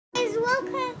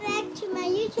welcome back to my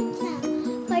YouTube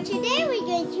channel. For today we're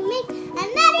going to make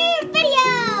another video.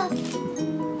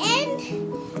 And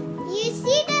you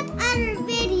see that other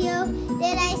video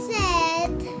that I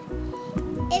said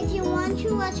if you want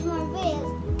to watch more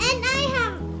videos. And I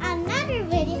have another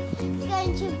video. It's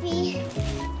going to be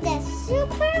the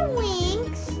super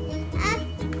wings of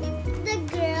the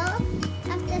girl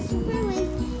of the super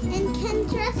wings and can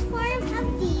transform of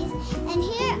these. And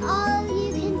here all you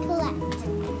can collect.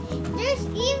 There's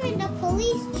even the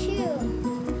police too.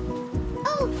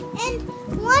 Oh, and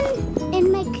one in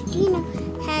my casino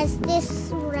has this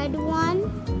red one,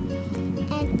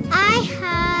 and I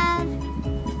have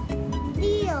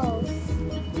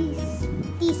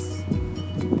these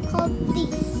called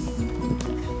these.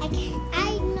 I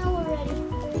know already.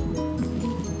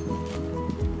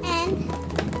 And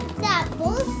that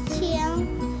bull's tail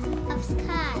of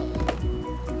sky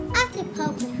after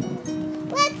Paw Patrol.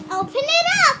 Let's open it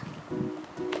up.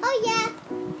 Oh yeah,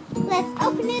 let's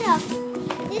open it up.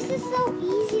 This is so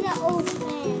easy to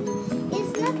open.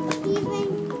 It's not even,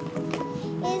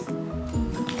 it's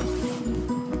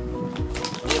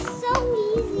so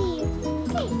easy.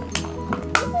 Hey,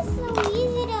 this is so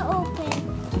easy to open.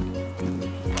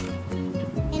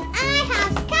 And I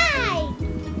have Sky,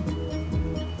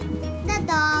 the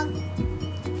dog,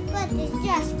 but it's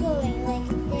just going like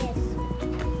this.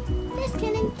 This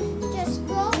can just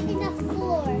go in the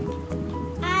floor.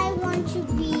 I want to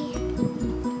be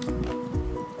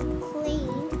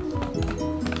clean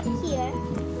here.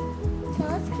 So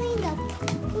let's clean up.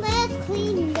 Let's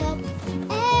clean up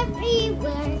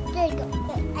everywhere. There you go.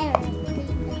 I already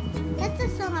cleaned up. That's the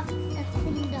song of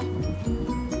cleaned up.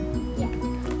 Yeah,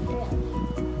 really.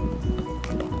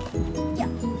 Yeah.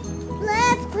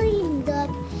 Let's clean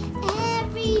up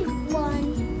everyone.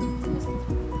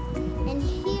 And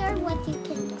here what you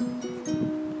can do.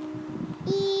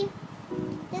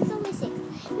 That's only 6.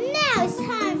 Now it's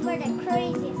time for the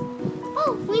craziest.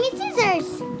 Oh, we need scissors.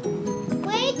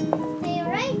 Wait, stay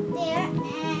right there,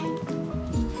 and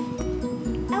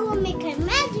I will make a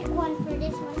magic one for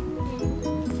this one. And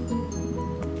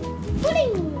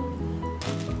pudding.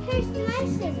 Here's my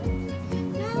scissors.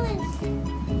 Now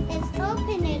let's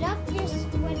open it up just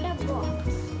with the box.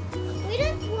 We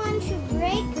don't want to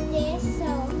break this, so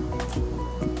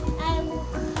I will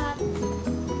cut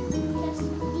just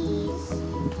these.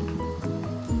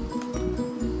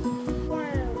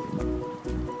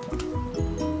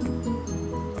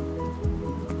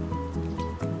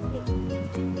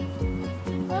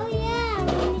 Oh yeah,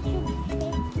 we need to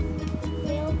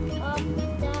build up the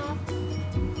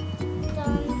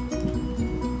done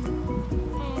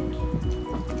and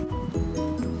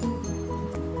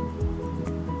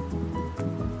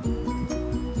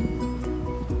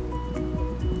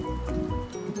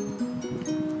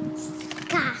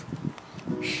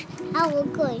how we're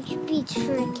going to be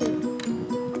tricky.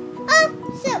 Oh,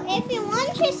 so if you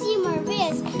want to see more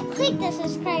videos, click the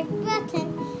subscribe button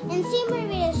and see more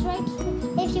videos right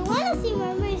here. If you want to see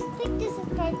more videos,